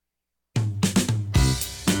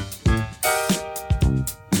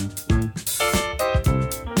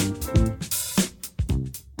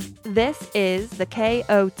This is the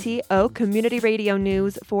KOTO Community Radio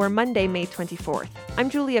News for Monday, May 24th. I'm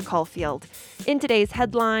Julia Caulfield. In today's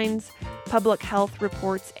headlines, Public Health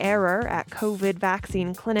reports error at COVID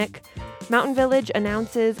vaccine clinic. Mountain Village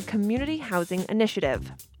announces community housing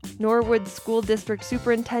initiative. Norwood School District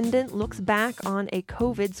Superintendent looks back on a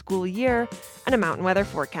COVID school year, and a mountain weather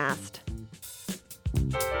forecast.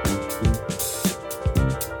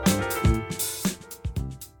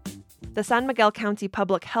 The San Miguel County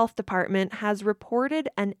Public Health Department has reported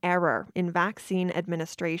an error in vaccine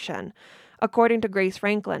administration. According to Grace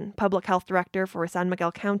Franklin, Public Health Director for San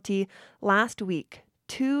Miguel County, last week,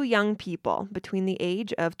 2 young people between the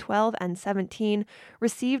age of 12 and 17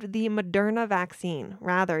 received the Moderna vaccine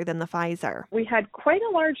rather than the Pfizer. We had quite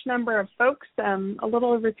a large number of folks, a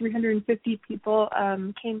little over 350 people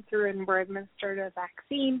came through and were administered a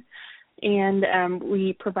vaccine. And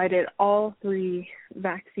we provided all 3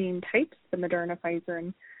 vaccine types, the Moderna, Pfizer,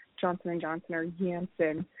 and Johnson & Johnson or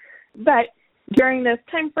Janssen. But during this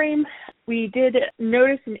time frame, we did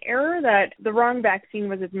notice an error that the wrong vaccine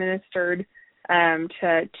was administered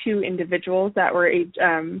to 2 individuals that were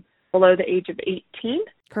below the age of 18.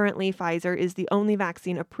 Currently, Pfizer is the only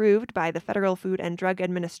vaccine approved by the Federal Food and Drug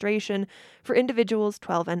Administration for individuals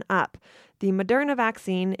 12 and up. The Moderna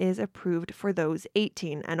vaccine is approved for those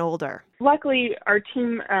 18 and older. Luckily, our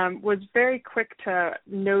team was very quick to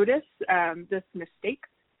notice this mistake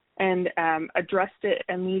and addressed it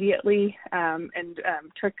immediately and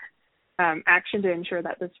took action to ensure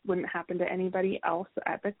that this wouldn't happen to anybody else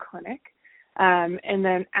at the clinic. And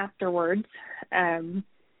then afterwards,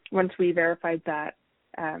 once we verified that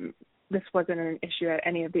this wasn't an issue at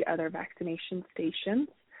any of the other vaccination stations,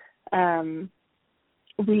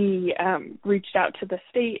 we reached out to the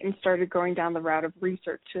state and started going down the route of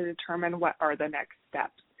research to determine what are the next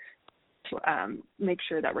steps to make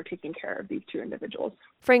sure that we're taking care of these 2 individuals.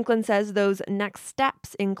 Franklin says those next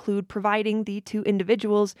steps include providing the 2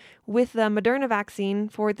 individuals with the Moderna vaccine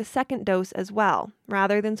for the second dose as well,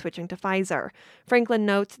 rather than switching to Pfizer. Franklin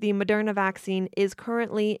notes the Moderna vaccine is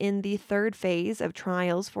currently in the 3rd phase of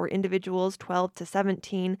trials for individuals 12 to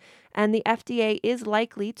 17, and the FDA is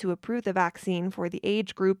likely to approve the vaccine for the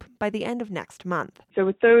age group by the end of next month. So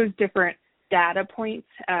with those different data points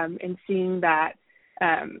and seeing that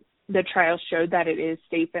the trial showed that it is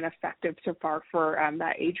safe and effective so far for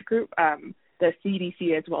that age group, the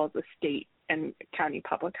CDC as well as the state and county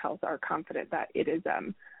public health are confident that it is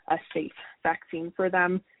a safe vaccine for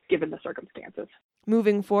them given the circumstances.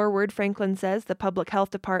 Moving forward, Franklin says the Public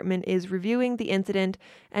Health Department is reviewing the incident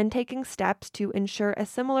and taking steps to ensure a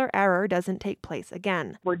similar error doesn't take place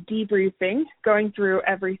again. We're debriefing, going through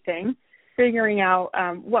everything, figuring out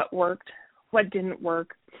what worked, what didn't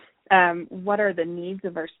work, what are the needs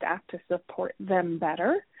of our staff to support them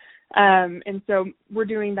better. And so we're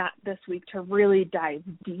doing that this week to really dive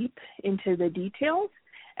deep into the details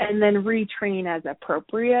and then retrain as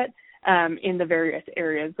appropriate in the various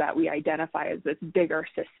areas that we identify as this bigger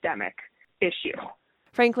systemic issue.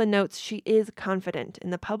 Franklin notes she is confident in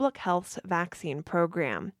the public health's vaccine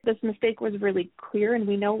program. This mistake was really clear and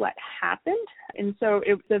we know what happened. And so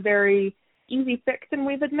it was a very easy fix, and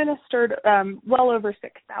we've administered well over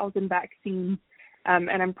 6,000 vaccines, and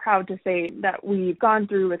I'm proud to say that we've gone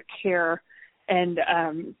through with care and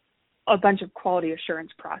a bunch of quality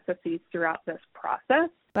assurance processes throughout this process.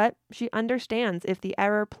 But she understands if the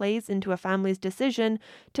error plays into a family's decision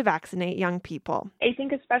to vaccinate young people. I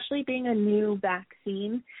think especially being a new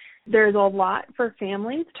vaccine, there's a lot for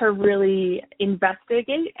families to really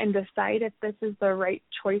investigate and decide if this is the right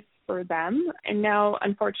choice for them. And now,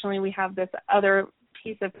 unfortunately, we have this other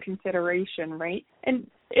piece of consideration, right? And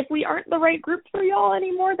if we aren't the right group for y'all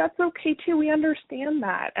anymore, that's okay too. We understand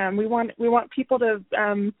that. We want people to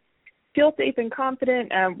feel safe and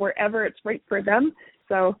confident wherever it's right for them.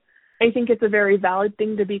 So I think it's a very valid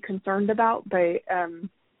thing to be concerned about. But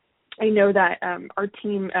I know that our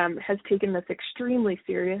team has taken this extremely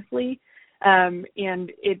seriously, and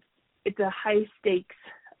it's a high stakes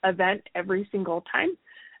event every single time.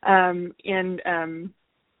 I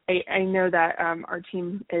know that our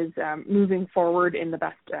team is moving forward in the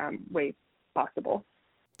best way possible.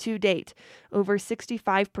 To date, over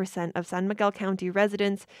 65% of San Miguel County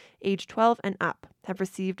residents age 12 and up have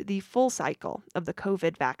received the full cycle of the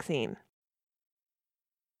COVID vaccine.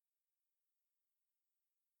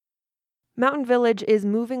 Mountain Village is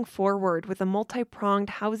moving forward with a multi-pronged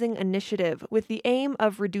housing initiative with the aim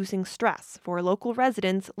of reducing stress for local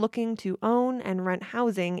residents looking to own and rent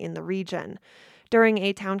housing in the region. During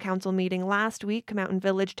a town council meeting last week, Mountain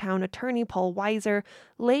Village Town Attorney Paul Weiser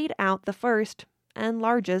laid out the first and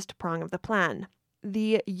largest prong of the plan: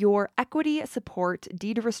 the Your Equity Support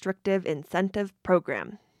Deed Restrictive Incentive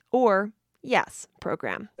Program, or YES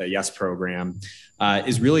program. The YES program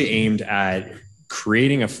is really aimed at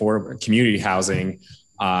creating affordable community housing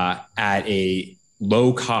at a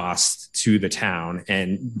low cost to the town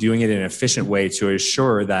and doing it in an efficient way to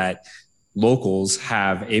ensure that locals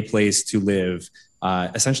have a place to live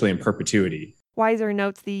essentially in perpetuity. Weiser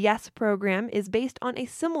notes the YES program is based on a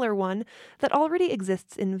similar one that already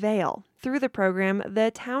exists in Vail. Through the program, the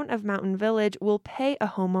town of Mountain Village will pay a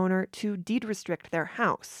homeowner to deed restrict their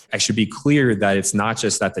house. I should be clear that it's not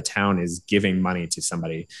just that the town is giving money to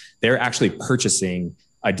somebody. They're actually purchasing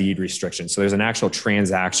a deed restriction. So there's an actual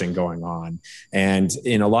transaction going on. And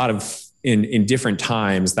in a lot of in different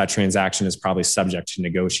times, that transaction is probably subject to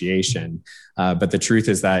negotiation. But the truth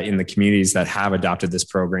is that in the communities that have adopted this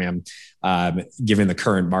program, given the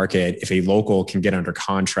current market, if a local can get under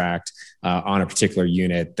contract on a particular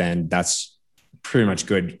unit, then that's pretty much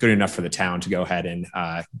good enough for the town to go ahead and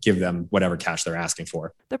give them whatever cash they're asking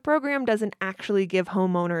for. The program doesn't actually give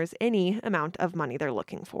homeowners any amount of money they're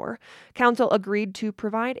looking for. Council agreed to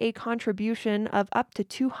provide a contribution of up to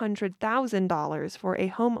 $200,000 for a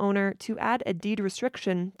homeowner to add a deed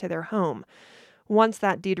restriction to their home. Once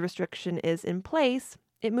that deed restriction is in place,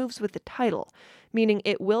 it moves with the title, meaning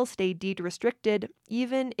it will stay deed restricted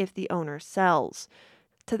even if the owner sells.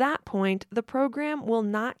 To that point, the program will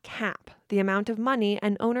not cap the amount of money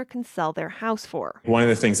an owner can sell their house for. One of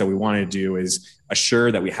the things that we want to do is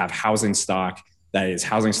assure that we have housing stock that is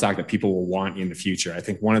housing stock that people will want in the future. I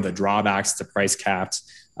think one of the drawbacks to price capped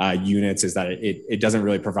units is that it doesn't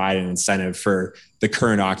really provide an incentive for the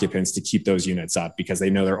current occupants to keep those units up because they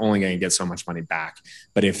know they're only going to get so much money back.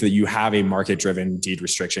 But if you have a market-driven deed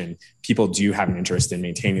restriction, people do have an interest in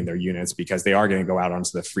maintaining their units because they are going to go out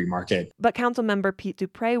onto the free market. But Councilmember Pete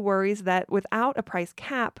Dupre worries that without a price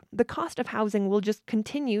cap, the cost of housing will just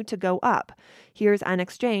continue to go up. Here's an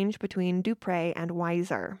exchange between Dupre and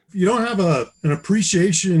Weiser. If you don't have an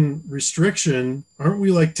appreciation restriction, aren't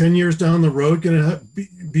we like 10 years down the road going to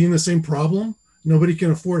be in the same problem? Nobody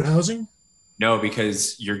can afford housing? No,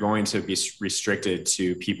 because you're going to be restricted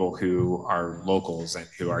to people who are locals and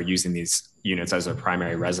who are using these units as their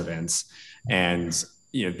primary residence. And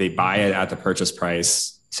they buy it at the purchase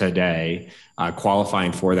price today,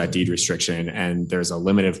 qualifying for that deed restriction. And there's a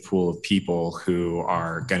limited pool of people who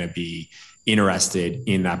are going to be interested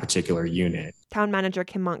in that particular unit. Town Manager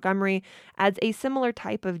Kim Montgomery adds a similar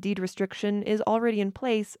type of deed restriction is already in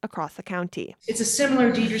place across the county. It's a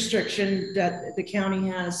similar deed restriction that the county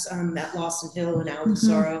has at Lawson Hill and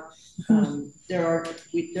Alabasaro.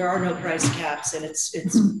 There are no price caps, and it's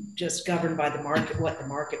just governed by the market, what the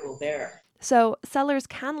market will bear. So sellers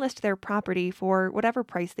can list their property for whatever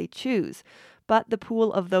price they choose, but the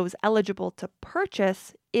pool of those eligible to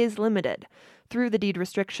purchase is limited. Through the deed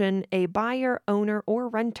restriction, a buyer, owner, or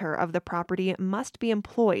renter of the property must be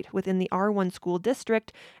employed within the R1 school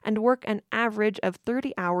district and work an average of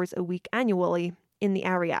 30 hours a week annually in the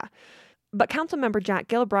area. But Councilmember Jack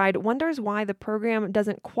Gilbride wonders why the program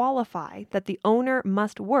doesn't qualify that the owner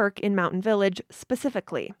must work in Mountain Village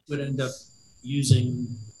specifically. Would end up using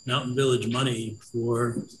Mountain Village money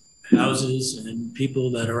for houses and people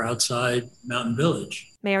that are outside Mountain Village.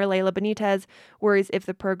 Mayor Leila Benitez worries if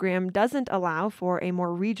the program doesn't allow for a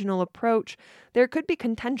more regional approach, there could be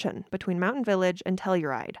contention between Mountain Village and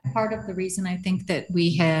Telluride. Part of the reason I think that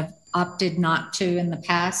we have opted not to in the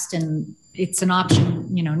past, and it's an option,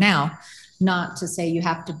 now, not to say you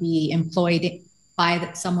have to be employed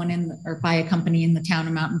by someone or by a company in the town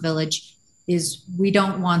of Mountain Village, is we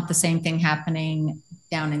don't want the same thing happening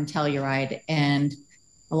down in Telluride. And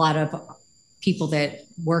a lot of people that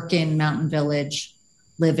work in Mountain Village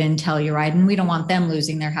live in Telluride, and we don't want them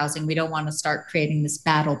losing their housing. We don't want to start creating this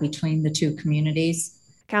battle between the two communities.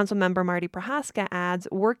 Councilmember Marty Prohaska adds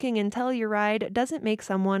working in Telluride doesn't make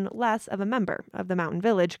someone less of a member of the Mountain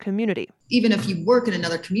Village community. Even if you work in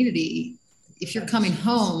another community, if you're coming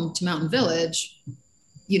home to Mountain Village,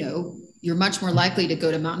 you're much more likely to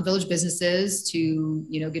go to Mountain Village businesses to,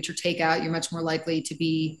 get your takeout. You're much more likely to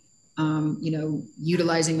be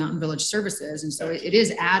utilizing Mountain Village services. And so it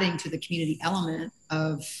is adding to the community element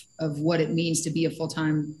of what it means to be a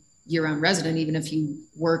full-time year-round resident, even if you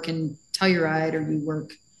work in Telluride or you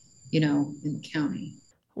work, in the county.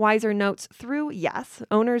 Weiser notes through YES,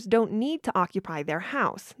 owners don't need to occupy their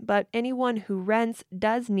house, but anyone who rents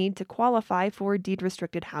does need to qualify for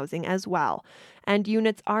deed-restricted housing as well, and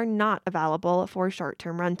units are not available for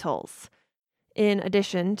short-term rentals. In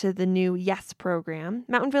addition to the new YES program,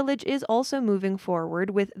 Mountain Village is also moving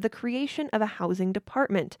forward with the creation of a housing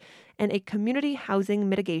department and a community housing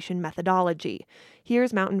mitigation methodology.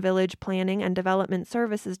 Here's Mountain Village Planning and Development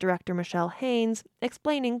Services Director Michelle Haynes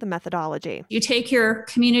explaining the methodology. You take your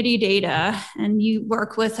community data and you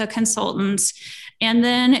work with a consultant, and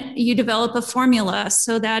then you develop a formula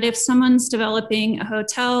so that if someone's developing a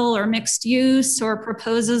hotel or mixed use or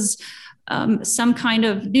proposes some kind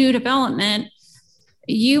of new development,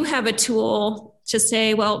 you have a tool to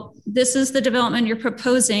say, well, this is the development you're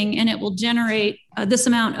proposing, and it will generate this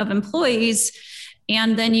amount of employees.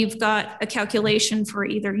 And then you've got a calculation for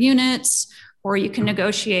either units, or you can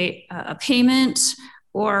negotiate a payment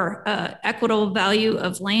or equitable value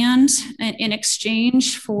of land in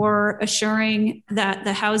exchange for assuring that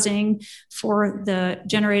the housing for the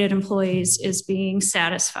generated employees is being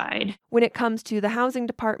satisfied. When it comes to the housing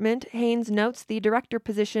department, Haynes notes the director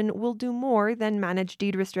position will do more than manage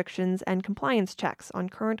deed restrictions and compliance checks on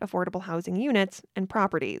current affordable housing units and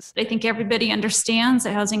properties. I think everybody understands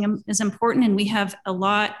that housing is important, and we have a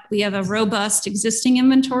robust existing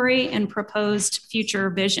inventory and proposed future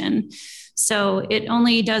vision. So it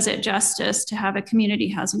only does it justice to have a community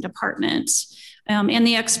housing department and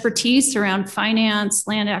the expertise around finance,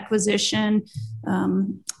 land acquisition,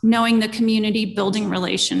 knowing the community, building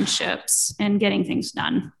relationships, and getting things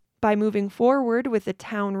done. By moving forward with the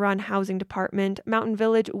town-run housing department, Mountain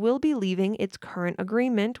Village will be leaving its current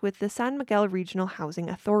agreement with the San Miguel Regional Housing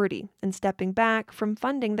Authority and stepping back from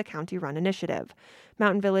funding the county-run initiative.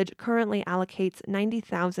 Mountain Village currently allocates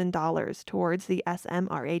 $90,000 towards the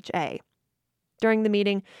SMRHA. During the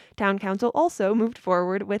meeting, Town Council also moved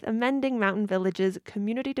forward with amending Mountain Village's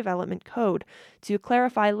Community Development Code to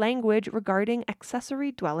clarify language regarding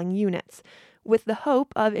accessory dwelling units, with the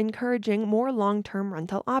hope of encouraging more long-term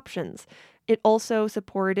rental options. It also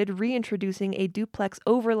supported reintroducing a duplex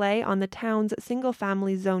overlay on the town's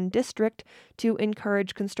single-family zone district to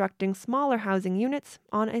encourage constructing smaller housing units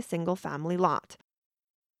on a single-family lot.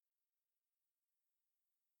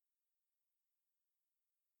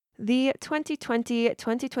 The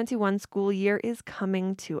 2020-2021 school year is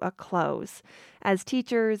coming to a close. As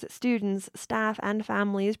teachers, students, staff, and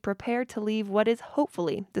families prepare to leave what is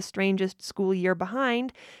hopefully the strangest school year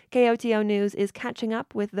behind, KOTO News is catching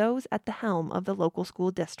up with those at the helm of the local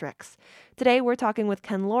school districts. Today, we're talking with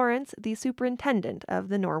Ken Lawrence, the superintendent of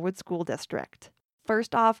the Norwood School District.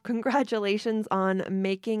 First off, congratulations on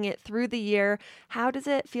making it through the year. How does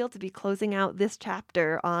it feel to be closing out this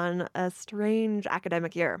chapter on a strange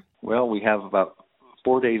academic year? Well, we have about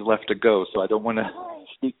 4 days left to go, so I don't want to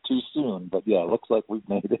speak too soon. But yeah, it looks like we've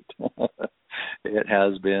made it. It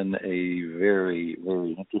has been a very,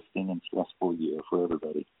 very interesting and stressful year for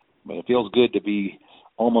everybody. But it feels good to be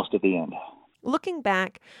almost at the end. Looking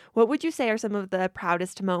back, what would you say are some of the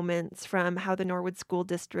proudest moments from how the Norwood School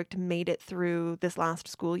District made it through this last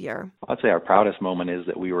school year? I'd say our proudest moment is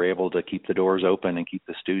that we were able to keep the doors open and keep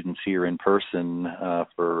the students here in person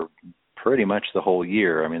for pretty much the whole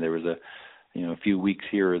year. I mean, there was a few weeks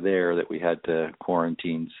here or there that we had to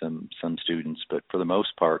quarantine some students, but for the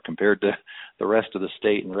most part, compared to the rest of the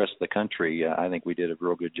state and the rest of the country, I think we did a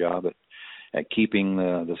real good job at keeping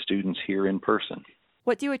the students here in person.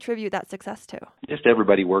 What do you attribute that success to? Just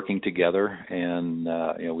everybody working together, and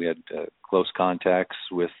we had close contacts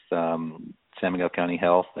with San Miguel County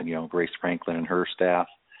Health, and Grace Franklin and her staff,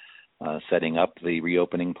 setting up the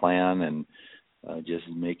reopening plan and just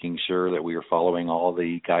making sure that we were following all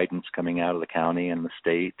the guidance coming out of the county and the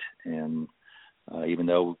state. And even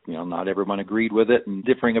though not everyone agreed with it, and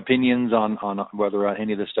differing opinions on whether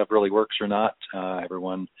any of this stuff really works or not,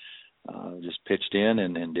 everyone just pitched in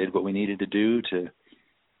and did what we needed to do to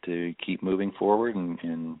keep moving forward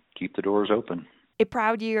and keep the doors open. A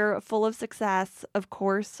proud year full of success, of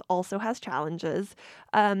course, also has challenges.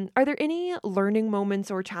 Are there any learning moments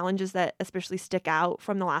or challenges that especially stick out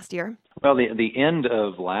from the last year? Well, the end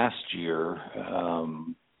of last year,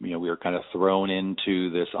 we were kind of thrown into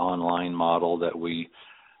this online model that we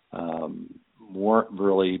weren't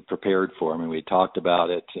really prepared for. I mean, we talked about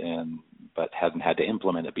it but hadn't had to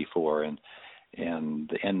implement it before. And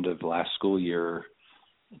the end of last school year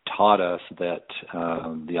taught us that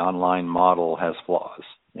the online model has flaws.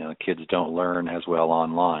 Kids don't learn as well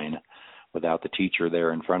online without the teacher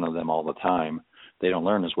there in front of them all the time. They don't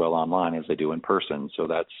learn as well online as they do in person. So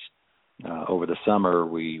that's over the summer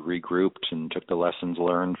we regrouped and took the lessons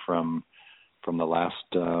learned from the last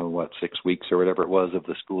 6 weeks or whatever it was of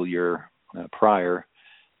the school year prior,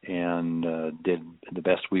 and did the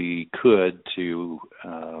best we could to,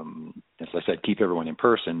 as I said, keep everyone in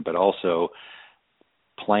person, but also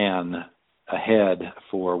plan ahead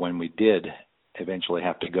for when we did eventually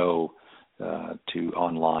have to go to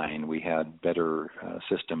online. We had better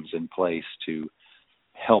systems in place to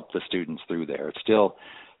help the students through there. It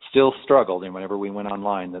still struggled, and whenever we went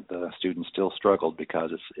online, that the students still struggled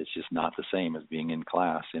because it's just not the same as being in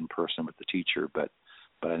class in person with the teacher. But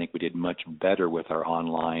I think we did much better with our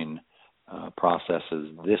online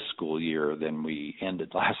processes this school year than we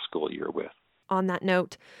ended last school year with. On that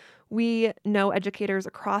note, we know educators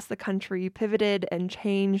across the country pivoted and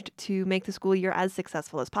changed to make the school year as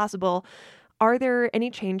successful as possible. Are there any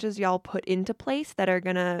changes y'all put into place that are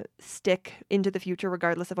going to stick into the future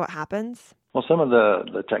regardless of what happens? Well, some of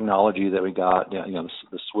the technology that we got, the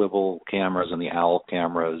swivel cameras and the OWL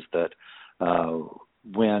cameras, that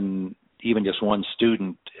when even just one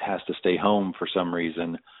student has to stay home for some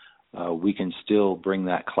reason, we can still bring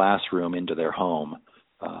that classroom into their home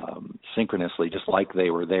synchronously, just like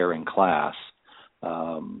they were there in class.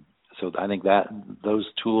 So I think that those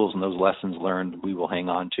tools and those lessons learned we will hang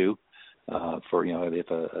on to for,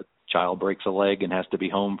 if a child breaks a leg and has to be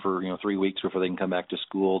home for 3 weeks before they can come back to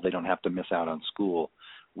school, they don't have to miss out on school.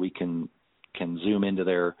 We can zoom into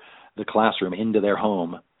the classroom into their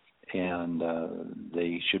home, and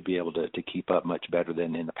they should be able to keep up much better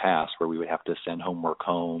than in the past, where we would have to send homework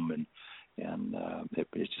home, and it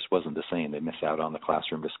just wasn't the same. They miss out on the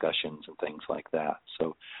classroom discussions and things like that.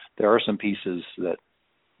 So there are some pieces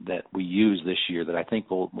that we use this year that I think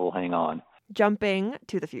will hang on. Jumping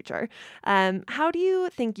to the future, how do you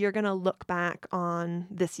think you're going to look back on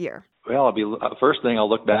this year? Well, first thing I'll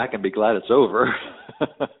look back and be glad it's over.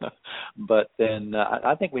 But then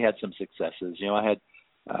I think we had some successes.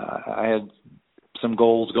 I had some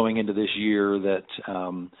goals going into this year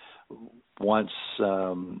that once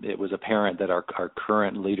it was apparent that our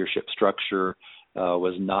current leadership structure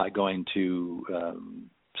was not going to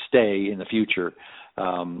stay in the future.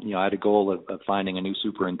 I had a goal of finding a new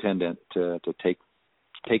superintendent to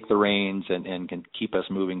take the reins and can keep us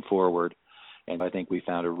moving forward. And I think we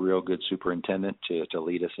found a real good superintendent to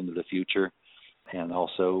lead us into the future, and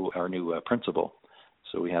also our new principal.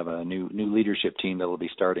 So we have a new leadership team that will be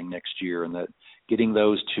starting next year, and that getting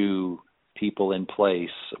those two people in place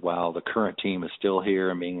while the current team is still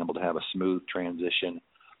here and being able to have a smooth transition,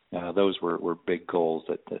 those were big goals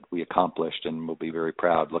that we accomplished, and we'll be very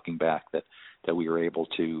proud looking back that we were able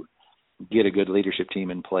to get a good leadership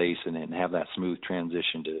team in place and have that smooth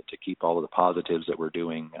transition to keep all of the positives that we're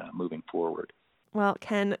doing moving forward. Well,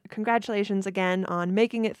 Ken, congratulations again on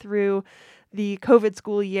making it through the COVID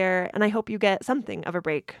school year, and I hope you get something of a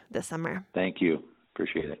break this summer. Thank you.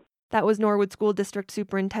 Appreciate it. That was Norwood School District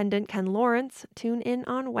Superintendent Ken Lawrence. Tune in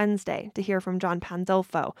on Wednesday to hear from John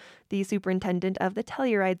Panzolfo, the superintendent of the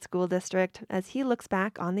Telluride School District, as he looks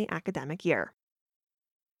back on the academic year.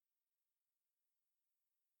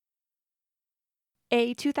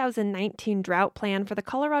 A 2019 drought plan for the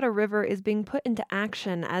Colorado River is being put into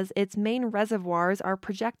action as its main reservoirs are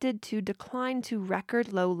projected to decline to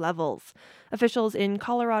record low levels. Officials in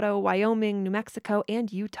Colorado, Wyoming, New Mexico, and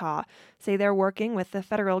Utah say they're working with the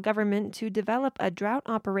federal government to develop a drought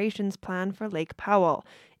operations plan for Lake Powell.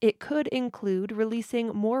 It could include releasing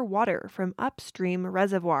more water from upstream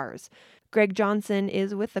reservoirs. Greg Johnson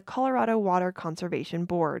is with the Colorado Water Conservation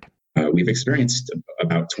Board. We've experienced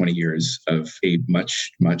about 20 years of a much,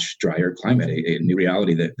 much drier climate, a new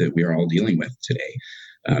reality that we are all dealing with today.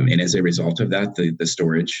 And as a result of that, the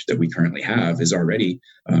storage that we currently have is already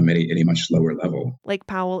at a much lower level. Lake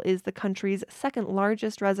Powell is the country's second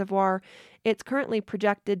largest reservoir. It's currently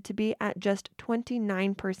projected to be at just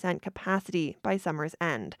 29% capacity by summer's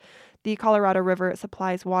end. The Colorado River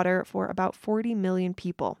supplies water for about 40 million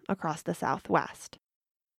people across the Southwest.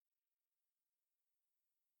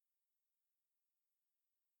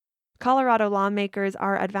 Colorado lawmakers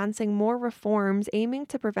are advancing more reforms aiming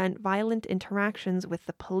to prevent violent interactions with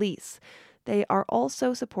the police. They are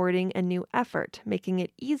also supporting a new effort, making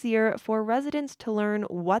it easier for residents to learn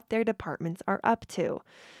what their departments are up to.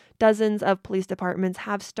 Dozens of police departments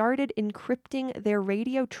have started encrypting their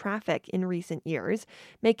radio traffic in recent years,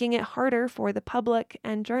 making it harder for the public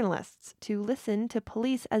and journalists to listen to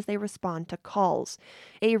police as they respond to calls.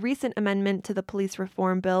 A recent amendment to the police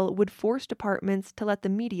reform bill would force departments to let the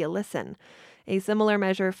media listen. A similar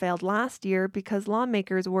measure failed last year because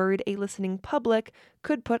lawmakers worried a listening public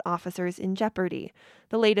could put officers in jeopardy.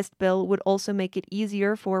 The latest bill would also make it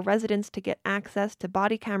easier for residents to get access to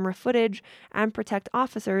body camera footage and protect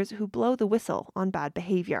officers who blow the whistle on bad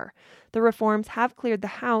behavior. The reforms have cleared the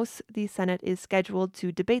House. The Senate is scheduled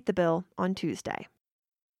to debate the bill on Tuesday.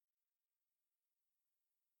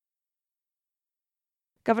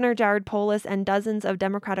 Governor Jared Polis and dozens of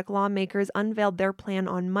Democratic lawmakers unveiled their plan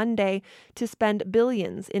on Monday to spend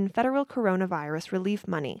billions in federal coronavirus relief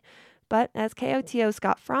money. But as KOTO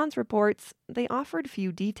Scott Franz reports, they offered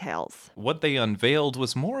few details. What they unveiled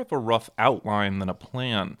was more of a rough outline than a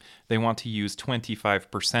plan. They want to use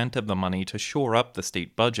 25% of the money to shore up the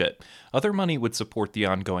state budget. Other money would support the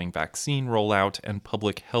ongoing vaccine rollout and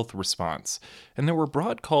public health response. And there were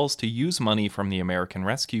broad calls to use money from the American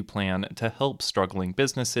Rescue Plan to help struggling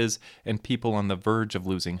businesses and people on the verge of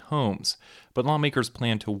losing homes. But lawmakers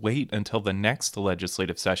plan to wait until the next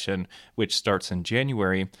legislative session, which starts in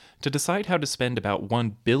January, to decide how to spend about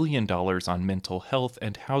 $1 billion on mental health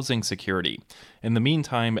and housing security. In the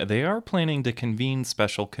meantime, they are planning to convene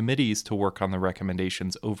special committees to work on the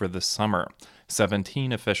recommendations over the summer.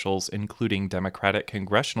 17 officials, including Democratic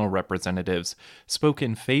congressional representatives, spoke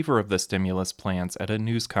in favor of the stimulus plans at a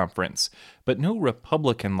news conference, but no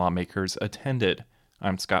Republican lawmakers attended.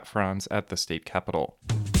 I'm Scott Franz at the state capitol.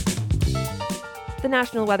 The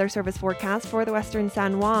National Weather Service forecast for the western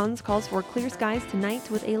San Juans calls for clear skies tonight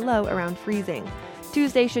with a low around freezing.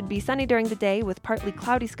 Tuesday should be sunny during the day with partly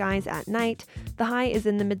cloudy skies at night. The high is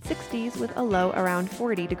in the mid-60s with a low around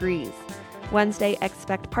 40 degrees. Wednesday,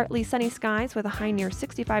 expect partly sunny skies with a high near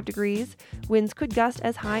 65 degrees. Winds could gust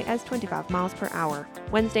as high as 25 miles per hour.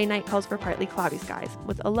 Wednesday night calls for partly cloudy skies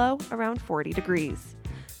with a low around 40 degrees.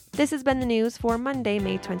 This has been the news for Monday,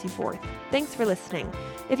 May 24th. Thanks for listening.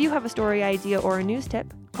 If you have a story idea or a news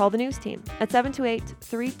tip, call the news team at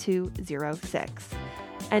 728-3206.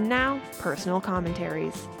 And now, personal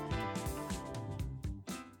commentaries.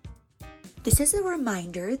 This is a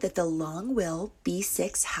reminder that the Longwill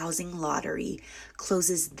B6 Housing Lottery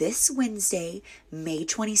closes this Wednesday, May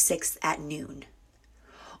 26th at noon.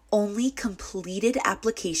 Only completed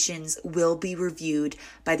applications will be reviewed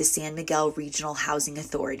by the San Miguel Regional Housing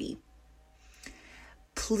Authority.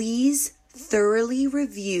 Please thoroughly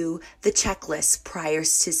review the checklist prior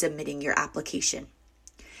to submitting your application.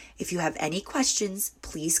 If you have any questions,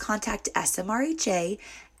 please contact SMRHA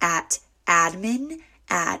at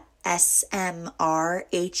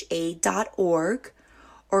admin@smrha.org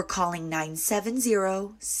or calling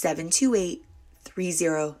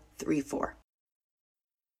 970-728-3034.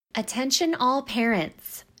 Attention all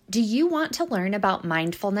parents. Do you want to learn about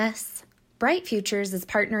mindfulness? Bright Futures is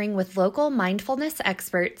partnering with local mindfulness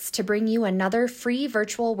experts to bring you another free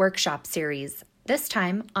virtual workshop series, this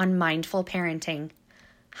time on mindful parenting.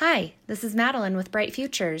 Hi, this is Madeline with Bright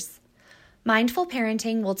Futures. Mindful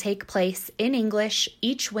parenting will take place in English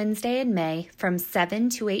each Wednesday in May from 7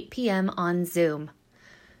 to 8 p.m. on Zoom.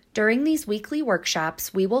 During these weekly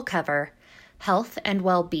workshops, we will cover health and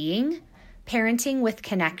well-being, parenting with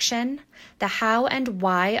connection, the how and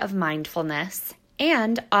why of mindfulness,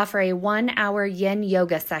 and offer a 1-hour yin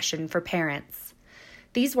yoga session for parents.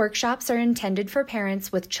 These workshops are intended for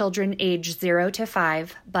parents with children aged 0 to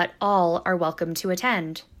 5, but all are welcome to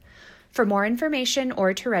attend. For more information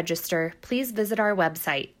or to register, please visit our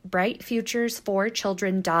website,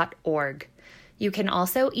 brightfuturesforchildren.org. You can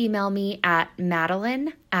also email me at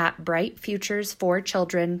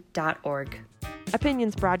madeline@brightfuturesforchildren.org.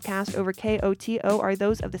 Opinions broadcast over KOTO are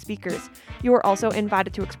those of the speakers. You are also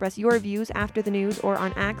invited to express your views after the news or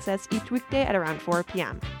on Access each weekday at around 4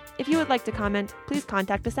 p.m. If you would like to comment, please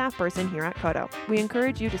contact a staff person here at KOTO. We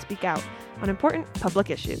encourage you to speak out on important public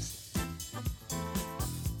issues.